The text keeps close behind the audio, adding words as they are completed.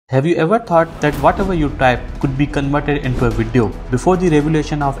Have you ever thought that whatever you type could be converted into a video? Before the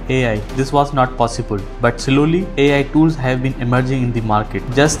revolution of AI, this was not possible. But slowly, AI tools have been emerging in the market.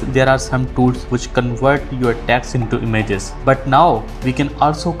 Just there are some tools which convert your text into images. But now, we can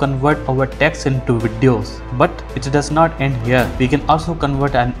also convert our text into videos. But it does not end here. We can also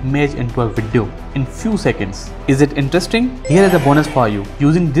convert an image into a video in few seconds. Is it interesting? Here is a bonus for you.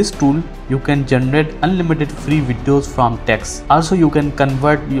 Using this tool, you can generate unlimited free videos from text. Also, you can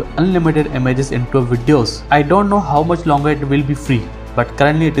convert your unlimited images into videos. I don't know how much longer it will be free, but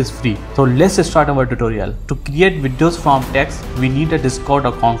currently it is free. So let's start our tutorial. To create videos from text, we need a Discord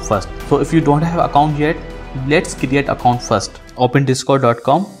account first. So if you don't have account yet, let's create account first. Open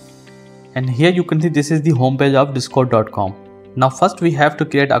discord.com, and here you can see this is the homepage of discord.com. Now first we have to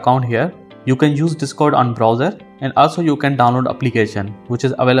create account here. You can use Discord on browser, and also you can download application which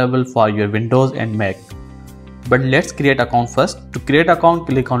is available for your Windows and Mac. But let's create account first. To create account,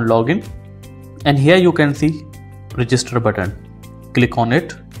 click on login, and here you can see register button. Click on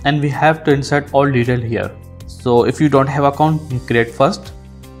it, and we have to insert all detail here. So if you don't have account, you create first.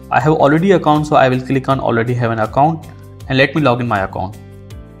 I have already account, so I will click on already have an account, and let me log in my account.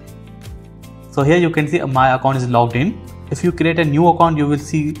 So here you can see my account is logged in. If you create a new account, you will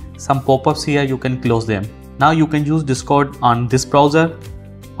see some pop-ups here. You can close them. Now you can use Discord on this browser,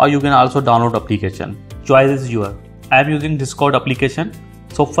 or you can also download application. Choice is yours. I am using Discord application.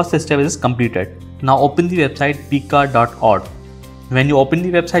 So first step is completed. Now open the website pika.org. When you open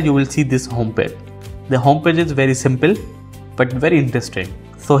the website, you will see this homepage. The homepage is very simple but very interesting.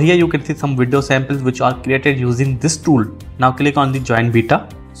 So here you can see some video samples which are created using this tool. Now click on the join beta.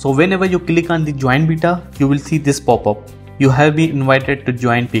 So whenever you click on the join beta, you will see this pop-up. You have been invited to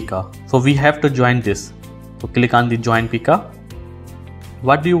join Pika. So we have to join this. So click on the join Pika.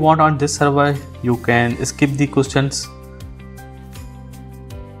 What do you want on this server? You can skip the questions.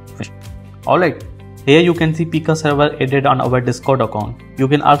 Alright, here you can see Pika server added on our Discord account. You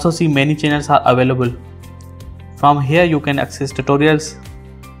can also see many channels are available. From here you can access tutorials.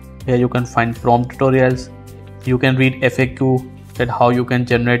 Here you can find prompt tutorials. You can read FAQ, that how you can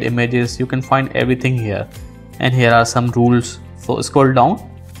generate images. You can find everything here. And here are some rules. So scroll down,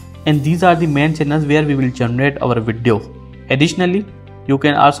 and these are the main channels where we will generate our video. Additionally, you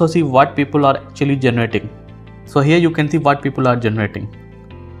can also see what people are actually generating. So here you can see what people are generating,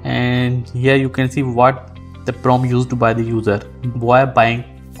 and here you can see what the prompt used by the user. Boy buying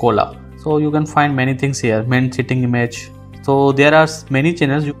cola. So you can find many things here. Man sitting image. So there are many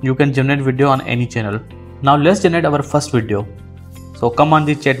channels. You can generate video on any channel. Now let's generate our first video. So come on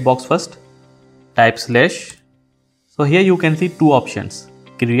the chat box first. Type /. So here you can see two options,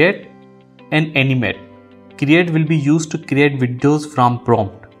 create and animate. Create will be used to create videos from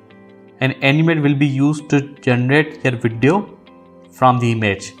prompt, and animate will be used to generate your video from the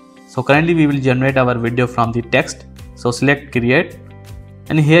image. So currently we will generate our video from the text. So select create,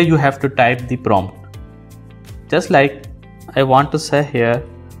 and here you have to type the prompt. Just like I want to say here,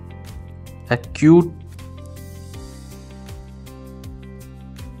 a cute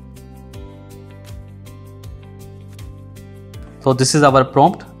So this is our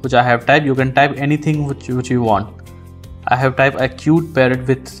prompt which I have typed. You can type anything which you want. I have typed a cute parrot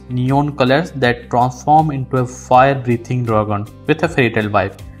with neon colors that transform into a fire-breathing dragon with a fairy tale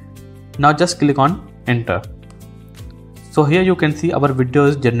vibe. Now just click on enter. So here you can see our video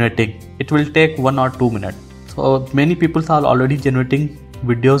is generating. It will take 1 or 2 minutes. So many people are already generating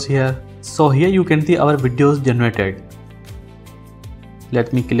videos here. So here you can see our videos generated.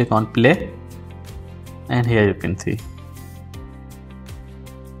 Let me click on play, and here you can see.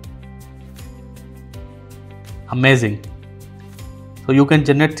 Amazing. So you can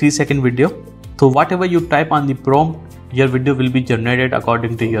generate 3-second video. So whatever you type on the prompt, your video will be generated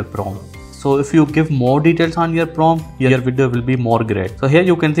according to your prompt. So if you give more details on your prompt, your video will be more great. So here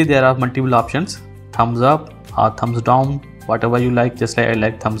you can see there are multiple options. Thumbs up or thumbs down, whatever you like. Just like I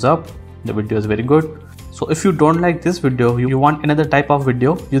like thumbs up. The video is very good. So if you don't like this video, you want another type of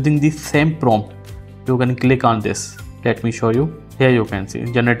video using the same prompt, you can click on this. Let me show you. Here you can see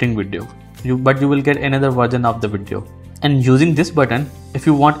generating video. But you will get another version of the video. And using this button, if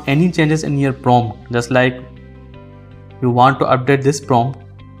you want any changes in your prompt, just like you want to update this prompt,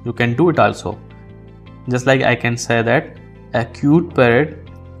 you can do it also. Just like I can say that a cute parrot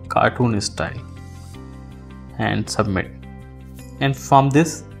cartoon style, and submit. And from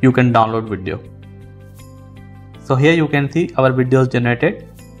this you can download video. So here you can see our video is generated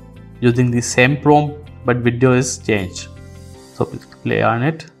using the same prompt, but video is changed. So play on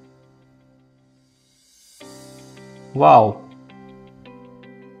it. Wow,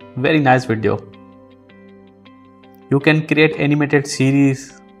 very nice video. You can create animated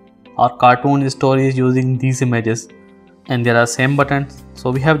series or cartoon stories using these images, and there are same buttons.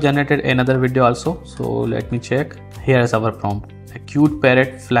 So we have generated another video also. So let me check. Here is our prompt: a cute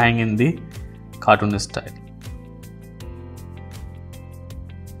parrot flying in the cartoon style.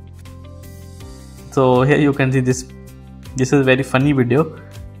 So here you can see this is a very funny video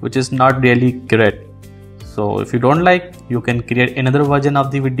which is not really great. So if you don't like, you can create another version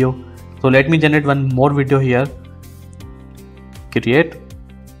of the video. So let me generate one more video here. Create.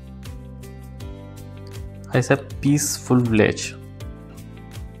 I said peaceful village.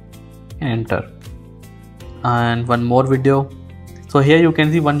 Enter. And one more video. So here you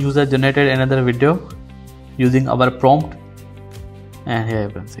can see one user generated another video using our prompt, and here you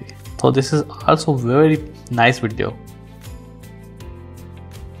can see. So this is also very nice video.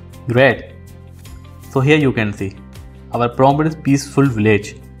 Great. So here you can see our prompt is peaceful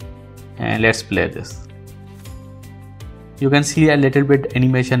village, and let's play this. You can see a little bit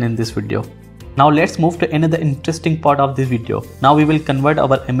animation in this video. Now let's move to another interesting part of this video. Now we will convert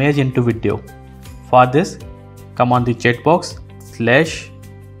our image into video. For this, come on the chat box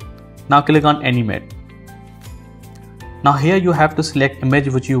 / now click on Animate. Now here you have to select image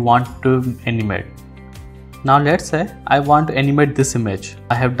which you want to animate. Now let's say I want to animate this image.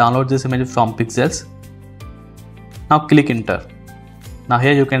 I have downloaded this image from Pixels. Now click enter. Now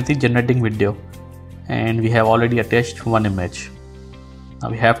here you can see generating video, and we have already attached one image. Now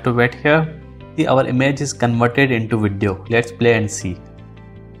we have to wait here. See, our image is converted into video. Let's play and see.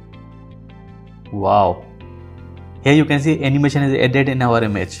 Wow. Here you can see animation is added in our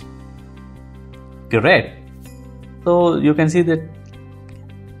image. Great. So you can see that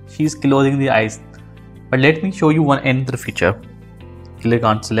she's closing the eyes. But let me show you another feature. Click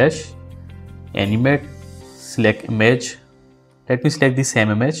on / animate, select image. Let me select the same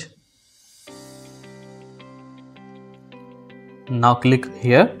image. Now click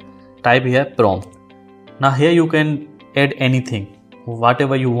here, type here prompt. Now here you can add anything,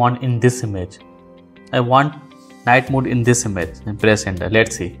 whatever you want in this image. I want night mode in this image, and press enter.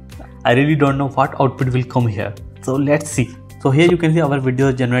 Let's see. I really don't know what output will come here. So let's see. So here you can see our video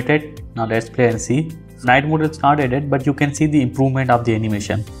is generated. Now let's play and see. Night mode is not added, but you can see the improvement of the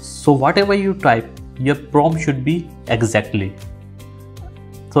animation. So whatever you type, your prompt should be exactly.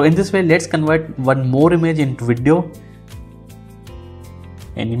 So in this way, let's convert one more image into video.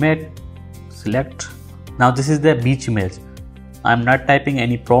 Animate, select. Now this is the beach image. I'm not typing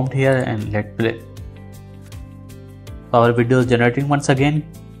any prompt here, and let's play. Our video is generating once again.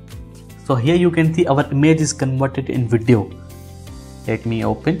 So here you can see our image is converted in video. Let me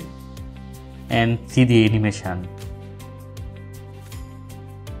open and see the animation.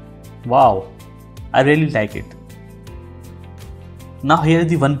 Wow, I really like it. Now here is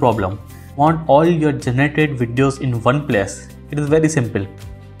the one problem. Want all your generated videos in one place? It is very simple.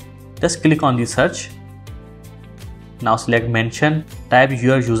 Just click on the search. Now select mention, type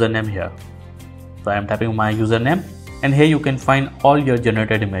your username here. So I am typing my username, and here you can find all your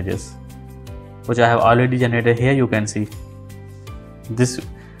generated images, which I have already generated. Here you can see this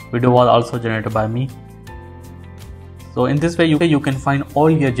video was also generated by me. So in this way you can find all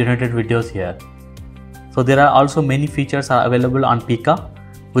your generated videos here. So there are also many features are available on Pika,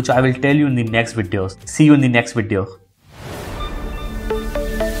 which I will tell you in the next videos. See you in the next video.